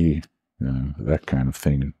BC, that kind of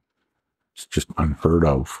thing. It's just unheard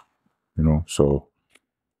of, you know. So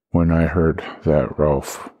when I heard that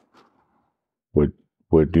Rolf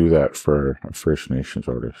would do that for a First Nations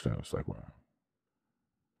artist, I was like, wow.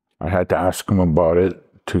 I had to ask him about it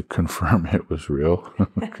to confirm it was real.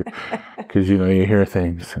 Because, you know, you hear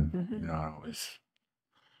things and, you know, it was,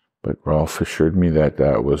 but Rolf assured me that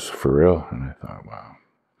that was for real. And I thought, wow.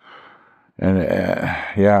 And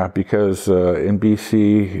yeah, because in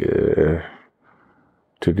BC,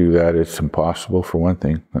 to do that, it's impossible for one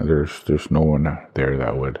thing. There's no one there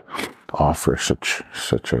that would offer such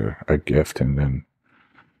a gift. And then,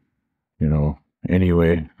 you know,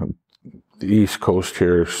 anyway, the East Coast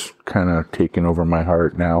here is kind of taking over my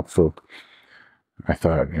heart now. So I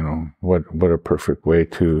thought, you know, what a perfect way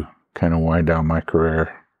to kind of wind down my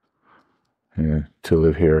career, to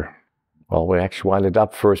live here. Well, we actually wind it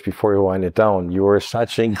up first before we wind it down. You are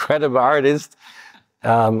such an incredible artist.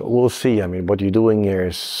 We'll see. I mean, what you're doing here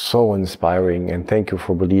is so inspiring, and thank you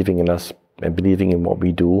for believing in us and believing in what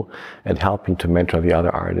we do and helping to mentor the other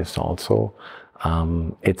artists also.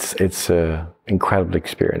 It's an incredible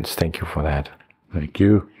experience. Thank you for that. Thank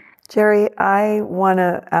you. Gerry, I want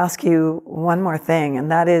to ask you one more thing, and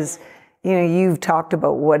that is, you know, you've talked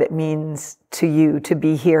about what it means to you to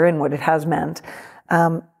be here and what it has meant.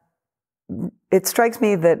 It strikes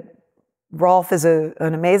me that Rolf is an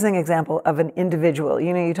amazing example of an individual.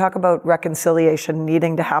 You know, you talk about reconciliation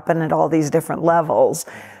needing to happen at all these different levels,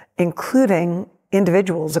 including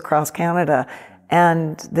individuals across Canada.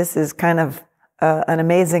 And this is kind of an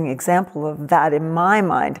amazing example of that in my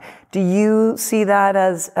mind. Do you see that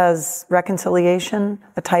as reconciliation,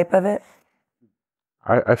 a type of it?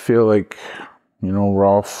 I feel like, you know,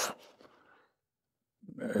 Rolf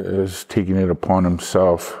is taking it upon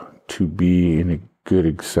himself to be a good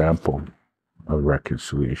example of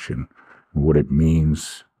reconciliation and what it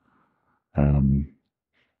means.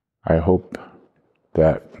 I hope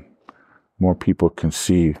that more people can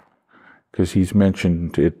see, because he's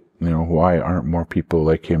mentioned it, you know, why aren't more people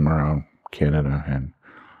like him around Canada? And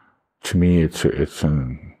to me, it's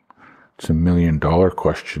a million-dollar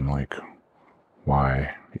question. Like,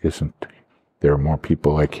 why isn't there more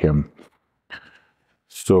people like him?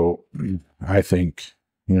 So I think,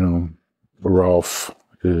 you know, Rolf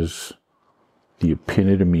is the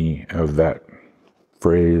epitome of that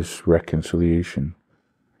phrase, reconciliation.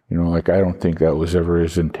 You know, like, I don't think that was ever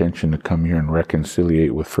his intention to come here and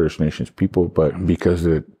reconciliate with First Nations people, but because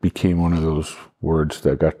it became one of those words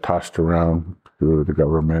that got tossed around through the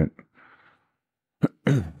government.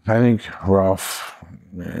 I think Rolf,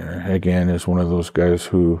 again, is one of those guys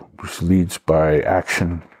who just leads by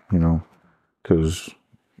action, you know, because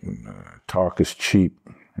talk is cheap,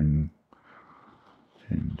 and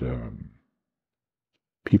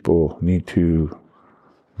people need to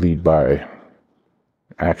lead by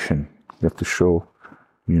action. You have to show,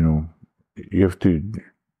 you know, you have to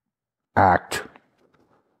act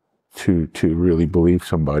to really believe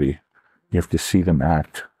somebody. You have to see them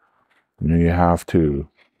act. You know, you have to,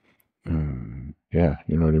 yeah,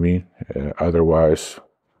 you know what I mean? Otherwise,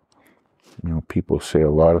 you know, people say a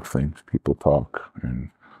lot of things. People talk,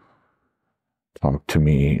 and talk to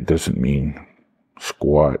me doesn't mean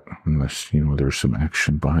squat unless, you know, there's some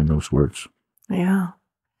action behind those words. Yeah.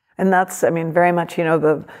 And that's, I mean, very much, you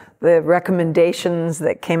know, the recommendations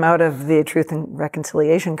that came out of the Truth and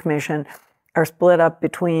Reconciliation Commission are split up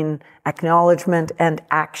between acknowledgement and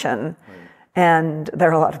action. And there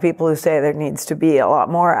are a lot of people who say there needs to be a lot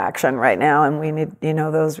more action right now, and we need, you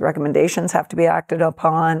know, those recommendations have to be acted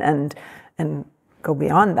upon and go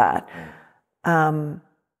beyond that.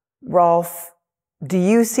 Rolf, do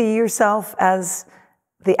you see yourself as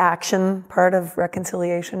the action part of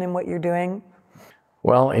reconciliation in what you're doing?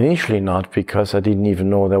 Well, initially not, because I didn't even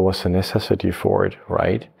know there was a necessity for it,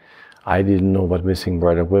 right? I didn't know about missing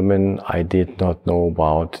brother women. I did not know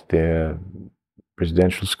about the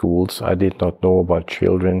residential schools. I did not know about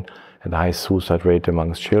children and the high suicide rate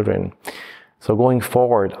amongst children. So going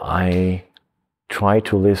forward, I try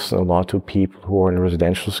to listen a lot to people who are in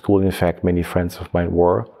residential school. In fact, many friends of mine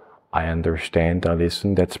were. I understand, I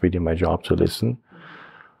listen. That's really my job, to listen.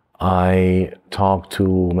 I talk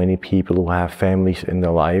to many people who have families in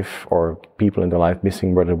their life, or people in their life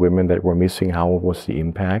missing brother women that were missing. How was the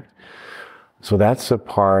impact? So that's a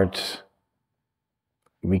part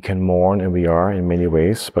we can mourn, and we are in many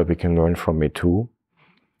ways, but we can learn from it too.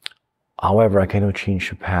 However, I cannot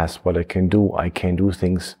change the past. What I can do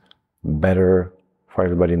things better for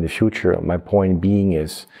everybody in the future. My point being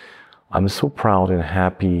is, I'm so proud and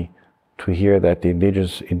happy to hear that the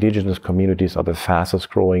indigenous communities are the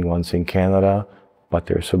fastest growing ones in Canada, but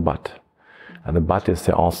there's a but. And the but is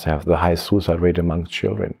they also have the highest suicide rate amongst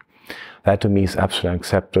children. That to me is absolutely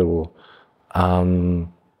unacceptable. I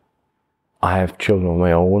have children of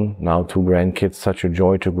my own, now 2 grandkids, such a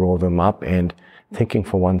joy to grow them up, and thinking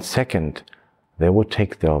for 1 second they would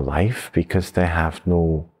take their life because they have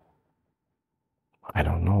no, I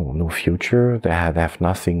don't know, no future. They have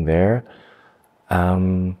nothing there.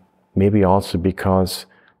 Maybe also because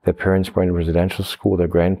their parents were in residential school, their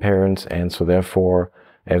grandparents, and so therefore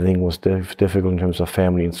everything was difficult in terms of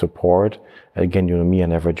family and support. Again, you know me, I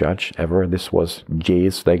never judge, ever. This was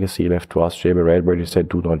Jay's legacy left to us. J.B. Redbird, he said,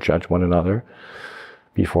 do not judge one another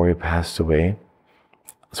before he passed away.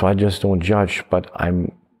 So I just don't judge, but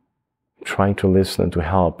I'm trying to listen and to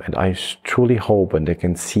help. And I truly hope, and they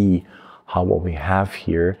can see how what we have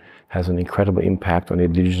here has an incredible impact on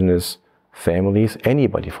Indigenous families,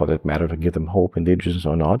 anybody for that matter, to give them hope, Indigenous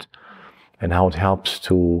or not, and how it helps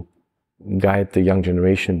to guide the young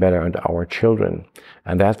generation better and our children.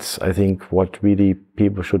 And that's, I think, what really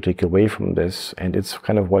people should take away from this. And it's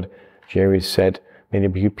kind of what Gerry said, many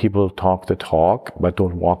people talk the talk, but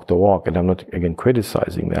don't walk the walk. And I'm not, again,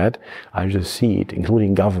 criticizing that. I just see it,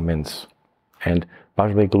 including governments. And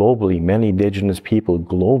particularly globally, many Indigenous people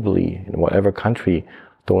globally, in whatever country,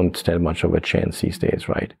 don't stand much of a chance these days,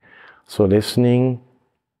 right? So listening,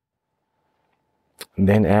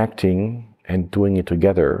 then acting, and doing it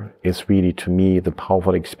together is really, to me, the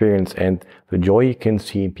powerful experience and the joy you can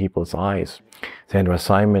see in people's eyes. Sandra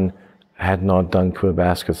Simon had not done quilt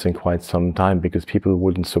baskets in quite some time because people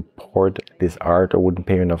wouldn't support this art or wouldn't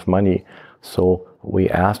pay enough money. So we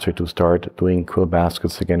asked her to start doing quilt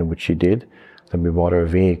baskets again, which she did. Then we bought her a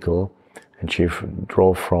vehicle, and she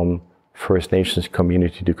drove from First Nations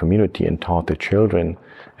community to community and taught the children.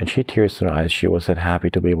 And she had tears in her eyes. She was that happy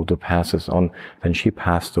to be able to pass this on. Then she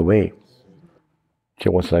passed away. She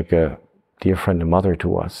was like a dear friend and mother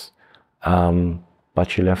to us. But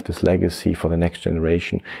she left this legacy for the next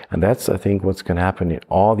generation. And that's, I think, what's going to happen in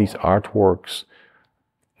all these artworks,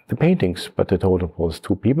 the paintings, but the totem poles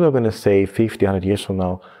too. People are going to say 50, 100 years from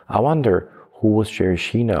now, I wonder who was Gerry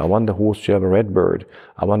Sheena? I wonder who was Gerry Redbird?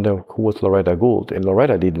 I wonder who was Loretta Gould? And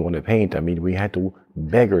Loretta didn't want to paint. I mean, we had to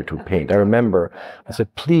beg her to paint. I remember, I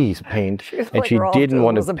said, please paint. And she didn't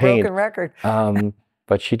want to paint. Broken record.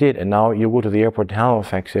 But she did. And now you go to the airport in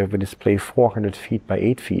Halifax, they have a display 400 feet by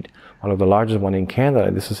 8 feet, one of the largest one in Canada.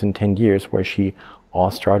 And this is in 10 years where she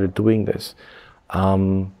all started doing this.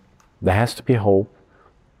 There has to be hope.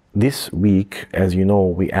 This week, as you know,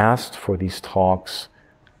 we asked for these talks.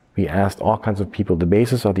 We asked all kinds of people. The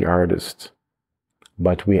basis are the artists.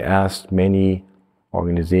 But we asked many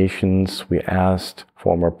organizations. We asked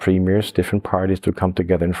former premiers, different parties to come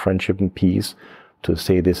together in friendship and peace to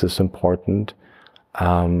say this is important.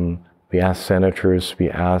 We asked senators, we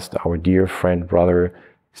asked our dear friend, brother,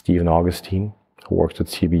 Stephen Augustine, who works at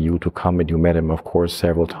CBU, to come, and you met him, of course,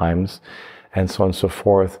 several times, and so on and so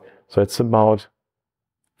forth. So it's about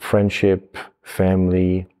friendship,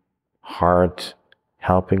 family, heart,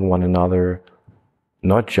 helping one another,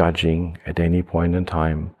 not judging at any point in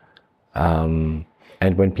time. And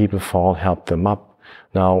when people fall, help them up.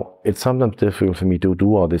 Now, it's sometimes difficult for me to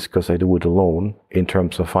do all this because I do it alone in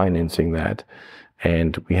terms of financing that.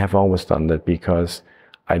 And we have always done that because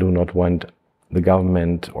I do not want the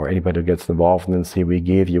government or anybody who gets involved and then say, we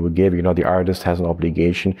gave you, we gave you. You know, the artist has an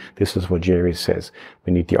obligation. This is what Gerry says.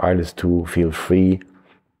 We need the artist to feel free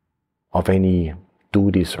of any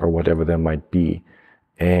duties or whatever there might be.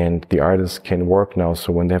 And the artists can work now,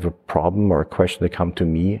 so when they have a problem or a question, they come to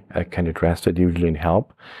me. I can address it usually and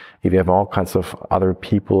help. If you have all kinds of other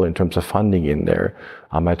people in terms of funding in there,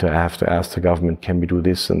 I might have to ask the government, can we do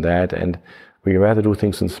this and that? And we rather do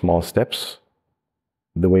things in small steps,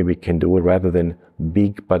 the way we can do it, rather than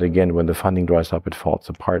big. But again, when the funding dries up, it falls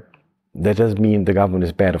apart. That doesn't mean the government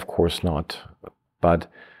is bad, of course not. But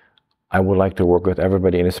I would like to work with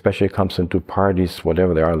everybody, and especially it comes into parties,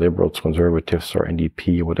 whatever they are, liberals, conservatives, or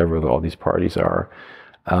NDP, whatever all these parties are.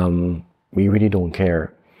 We really don't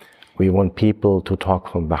care. We want people to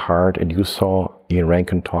talk from the heart, and you saw Ian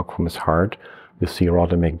Rankin talk from his heart. You see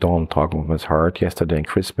Rodney McDonald talking from his heart yesterday on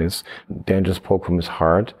Christmas. Dan just spoke from his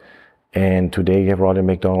heart. And today you have Rodney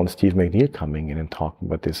McDonald and Steve McNeil coming in and talking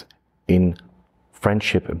about this in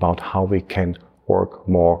friendship, about how we can work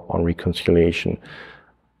more on reconciliation.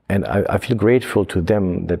 And I feel grateful to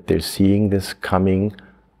them that they're seeing this coming,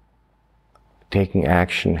 taking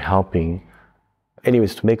action, helping.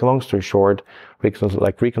 Anyways, to make a long story short,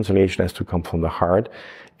 reconciliation has to come from the heart.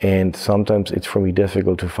 And sometimes it's for me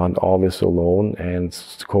difficult to fund all this alone, and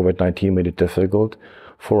COVID-19 made it difficult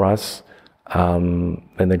for us. Then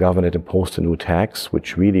the government imposed a new tax,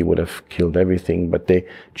 which really would have killed everything, but they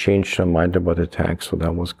changed their mind about the tax, so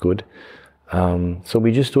that was good. So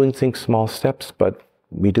we're just doing things, small steps, but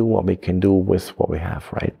we do what we can do with what we have,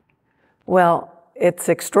 right? Well, it's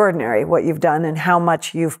extraordinary what you've done and how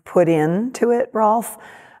much you've put into it, Rolf.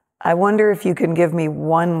 I wonder if you can give me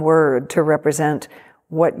one word to represent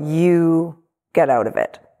what you get out of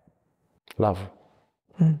it. Love.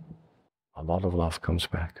 Mm. A lot of love comes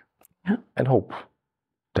back. Yeah. And hope.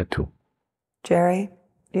 That too. Gerry,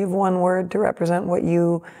 do you have one word to represent what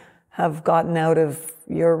you have gotten out of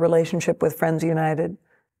your relationship with Friends United?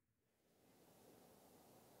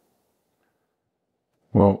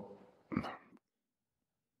 Well,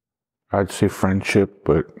 I'd say friendship,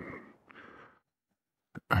 but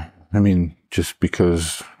I mean, just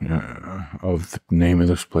because of the name of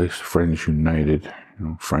this place, Friends United,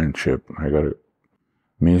 friendship. I got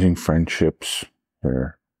amazing friendships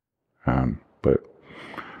there. But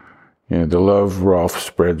the love Rolf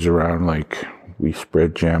spreads around like we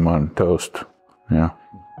spread jam on toast. Yeah.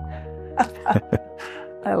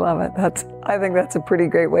 I love it. I think that's a pretty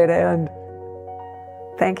great way to end.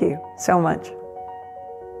 Thank you so much.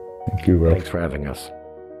 Thank you, Rolf. Thanks for having us.